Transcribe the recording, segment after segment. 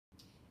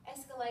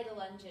escalator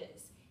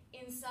lunges.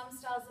 In some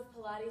styles of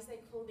Pilates, they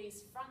call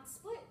these front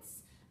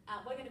splits.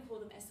 We're going to call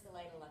them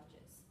escalator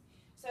lunges.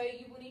 So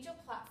you will need your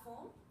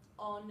platform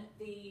on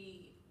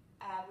the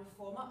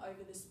reformer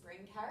over the spring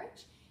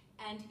carriage,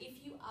 and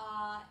if you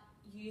are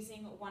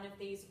using one of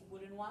these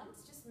wooden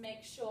ones, just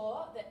make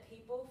sure that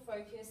people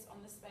focus on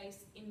the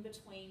space in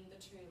between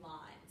the two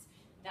lines.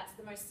 That's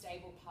the most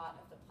stable part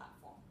of the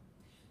platform.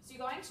 So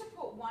you're going to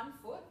put one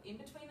foot in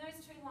between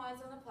those two lines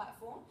on the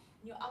platform,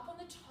 and you're up on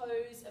the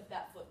toes of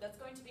that foot. That's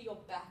going to be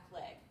your back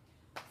leg.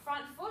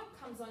 Front foot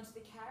comes onto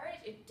the carriage.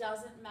 It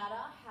doesn't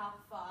matter how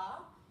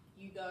far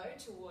you go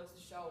towards the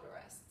shoulder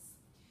rests.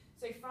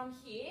 So from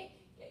here,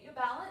 get your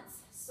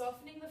balance,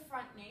 softening the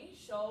front knee,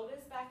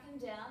 shoulders back and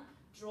down,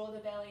 draw the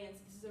belly in.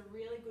 So this is a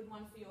really good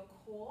one for your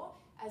core,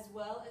 as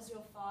well as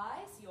your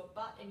thighs, your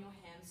butt and your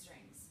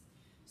hamstrings.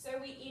 So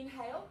we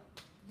inhale,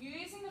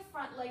 using the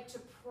front leg to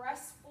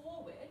press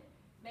forward,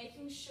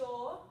 making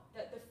sure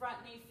that the front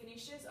knee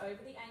finishes over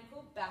the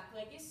ankle, back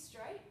leg is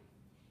straight,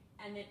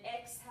 and then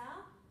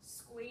exhale,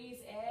 squeeze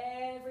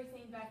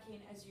everything back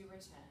in as you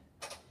return.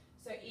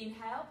 So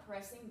inhale,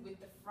 pressing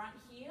with the front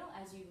heel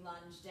as you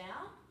lunge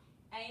down,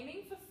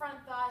 aiming for front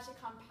thigh to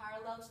come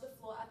parallel to the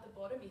floor at the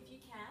bottom if you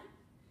can,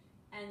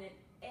 and then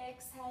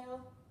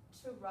exhale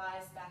to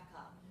rise back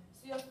up.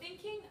 So you're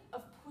thinking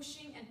of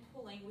pushing and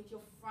pulling with your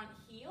front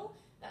heel.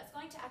 That's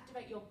going to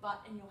activate your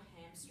butt and your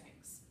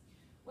hamstrings.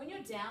 When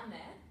you're down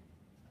there,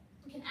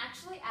 you can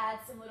actually add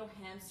some little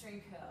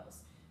hamstring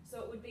curls.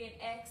 So it would be an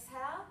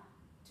exhale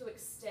to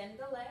extend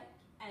the leg,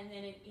 and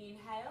then an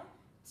inhale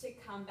to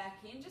come back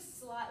in. Just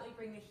slightly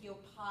bring the heel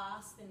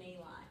past the knee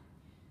line.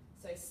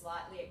 So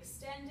slightly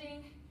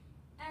extending,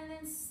 and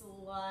then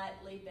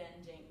slightly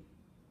bending,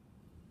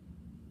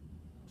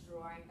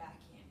 drawing back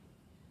in.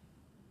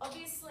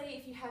 Obviously,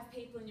 if you have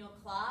people in your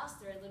class,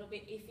 they're a little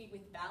bit iffy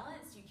with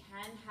balance, you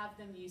can have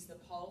them use the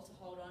pole to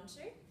hold on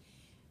to.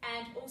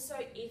 And also,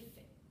 if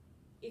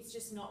it's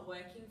just not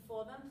working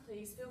for them,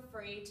 please feel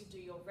free to do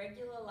your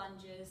regular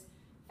lunges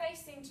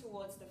facing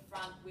towards the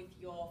front with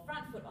your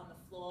front foot on the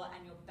floor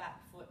and your back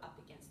foot up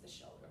against the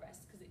shoulder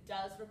rest, because it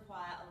does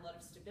require a lot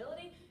of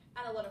stability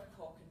and a lot of